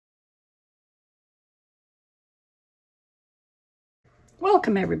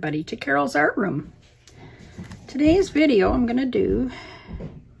Welcome everybody to Carol's Art Room. Today's video I'm going to do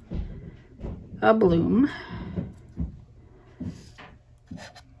a bloom,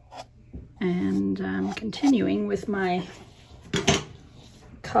 and I'm continuing with my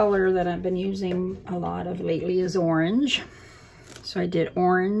color that I've been using a lot of lately is orange. So I did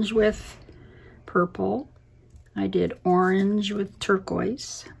orange with purple, I did orange with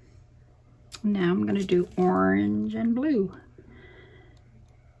turquoise. Now I'm going to do orange and blue.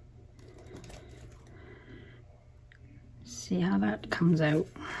 See how that comes out.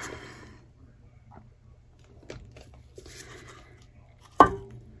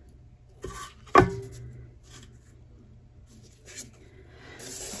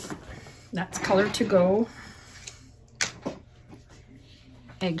 That's Color to Go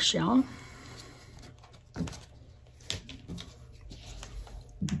Eggshell.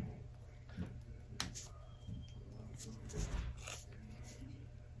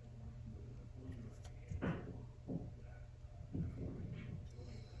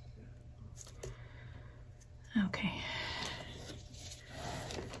 Okay.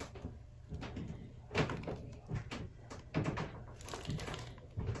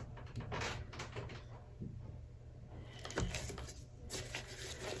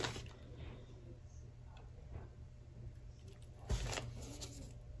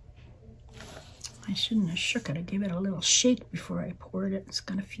 I shouldn't have shook it. I gave it a little shake before I poured it. It's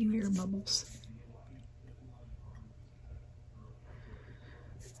got a few air bubbles.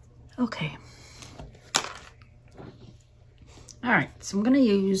 Okay. All right, so I'm going to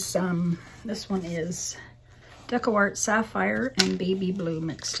use, this one is DecoArt Sapphire and Baby Blue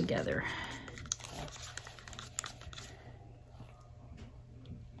mixed together.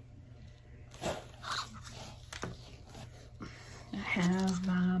 I have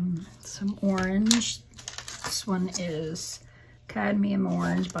some orange. This one is Cadmium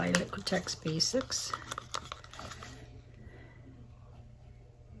Orange by Liquitex Basics.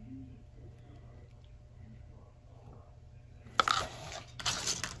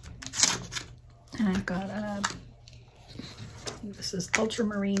 And I've got this is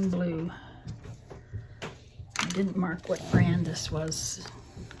Ultramarine Blue. I didn't mark what brand this was.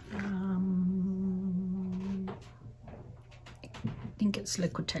 I think it's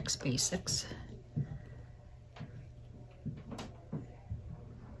Liquitex Basics.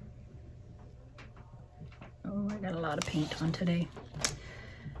 Oh, I got a lot of paint on today.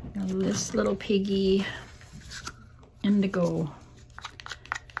 Now this little piggy indigo.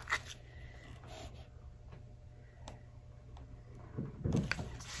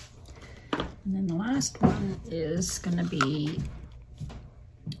 And then the last one is going to be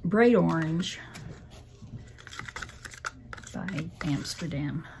Bright Orange by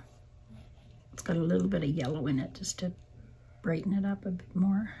Amsterdam. It's got a little bit of yellow in it just to brighten it up a bit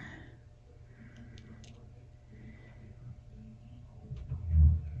more.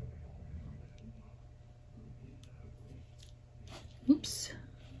 Oops.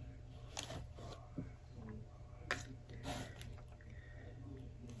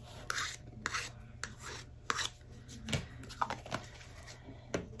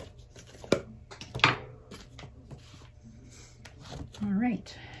 All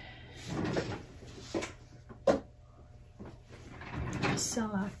right,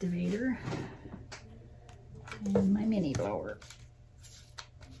 cell activator and my mini blower.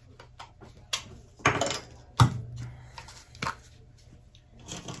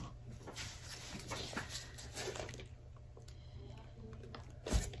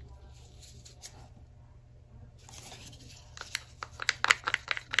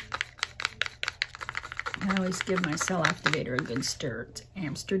 I always give my cell activator a good stir. It's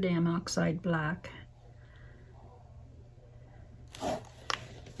Amsterdam Oxide Black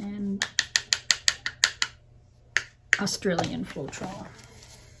and Australian Floetrol.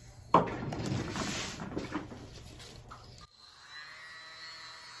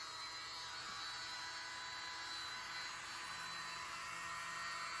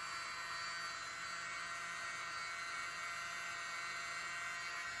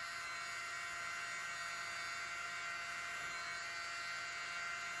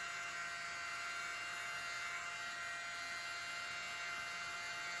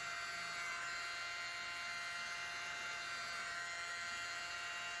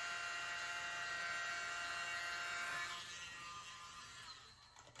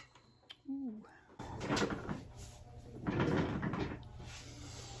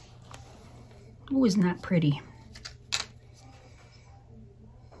 Ooh, isn't that pretty?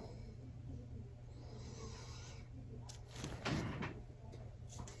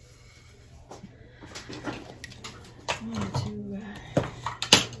 I'm going to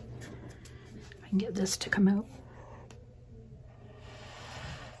can get this to come out.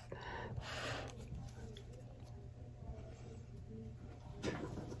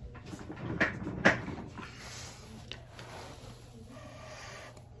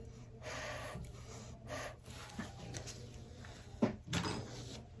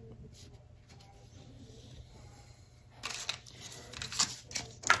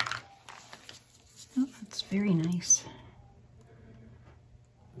 Oh, that's very nice.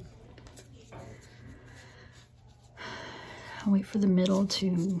 I'll wait for the middle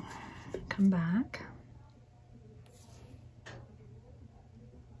to come back.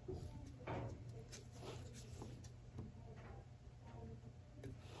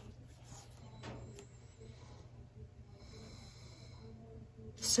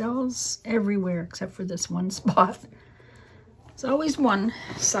 Cells everywhere except for this one spot. There's always one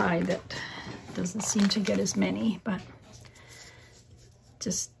side that doesn't seem to get as many, but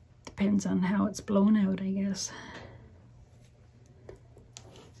just depends on how it's blown out, I guess.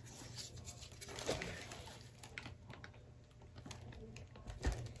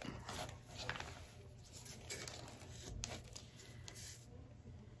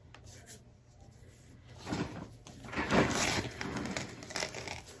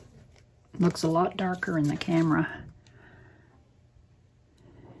 Looks a lot darker in the camera.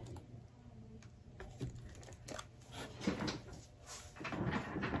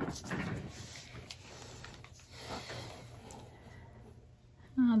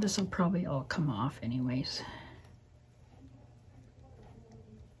 This will probably all come off anyways.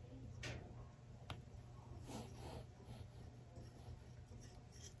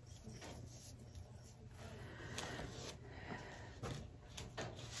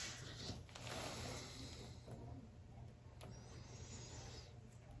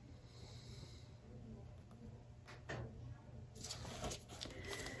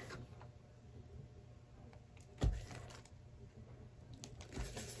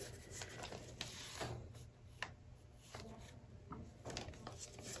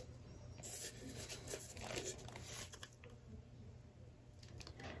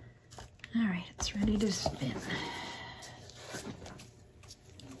 All right, it's ready to spin.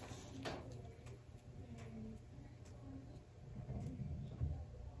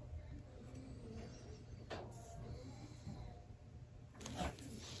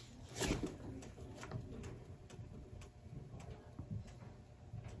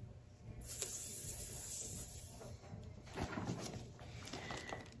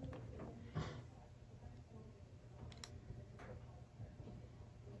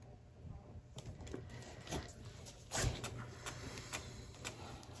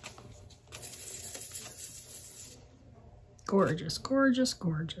 Gorgeous, gorgeous,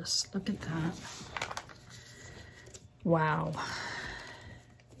 gorgeous. Look at that. Wow.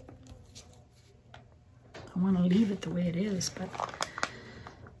 I want to leave it the way it is, but I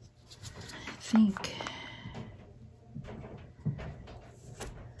think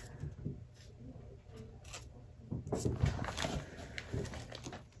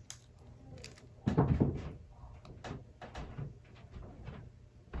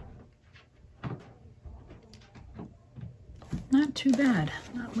not too bad,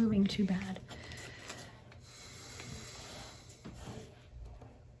 not moving too bad.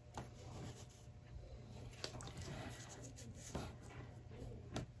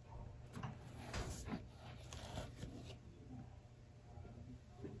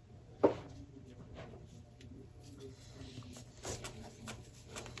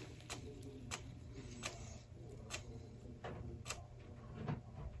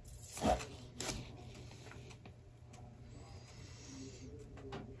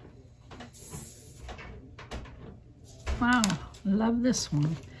 Wow, love this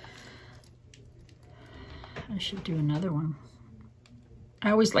one. I should do another one. I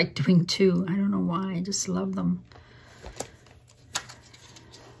always like doing two. I don't know why, I just love them.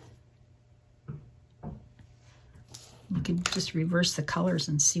 You could just reverse the colors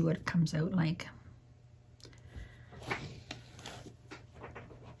and see what it comes out like.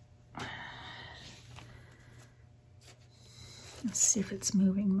 Let's see if it's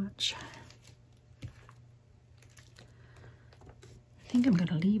moving much. I think I'm going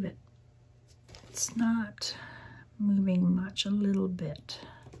to leave it. It's not moving much, a little bit.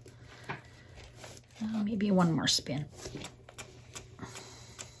 Maybe one more spin.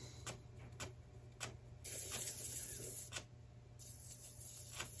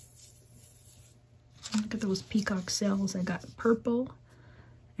 Look at those peacock cells. I got purple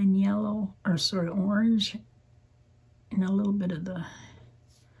and yellow, or sorry, orange, and a little bit of the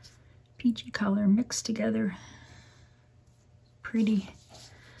peachy color mixed together. Pretty.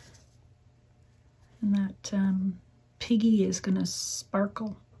 And that piggy is going to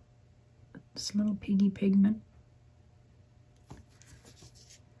sparkle. This little piggy pigment.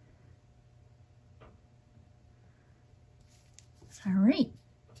 All right.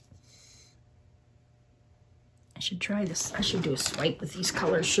 I should try this. I should do a swipe with these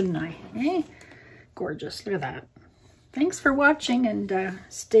colors, shouldn't I? Eh? Gorgeous. Look at that. Thanks for watching, and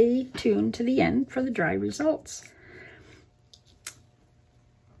stay tuned to the end for the dry results.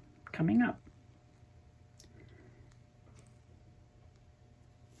 Coming up.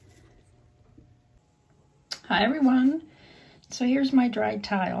 Hi everyone. So here's my dried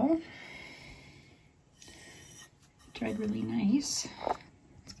tile. Dried really nice.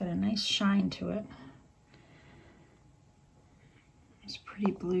 It's got a nice shine to it. There's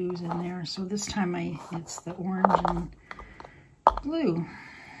pretty blues in there. So this time it's the orange and blue.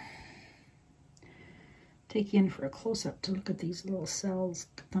 Take you in for a close-up to look at these little cells.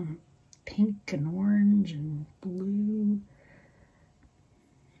 Look at them, pink and orange and blue.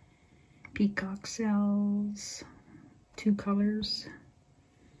 Peacock cells, 2 colors.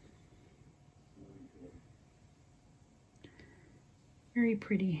 Very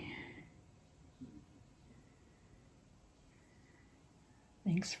pretty.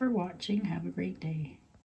 Thanks for watching. Have a great day.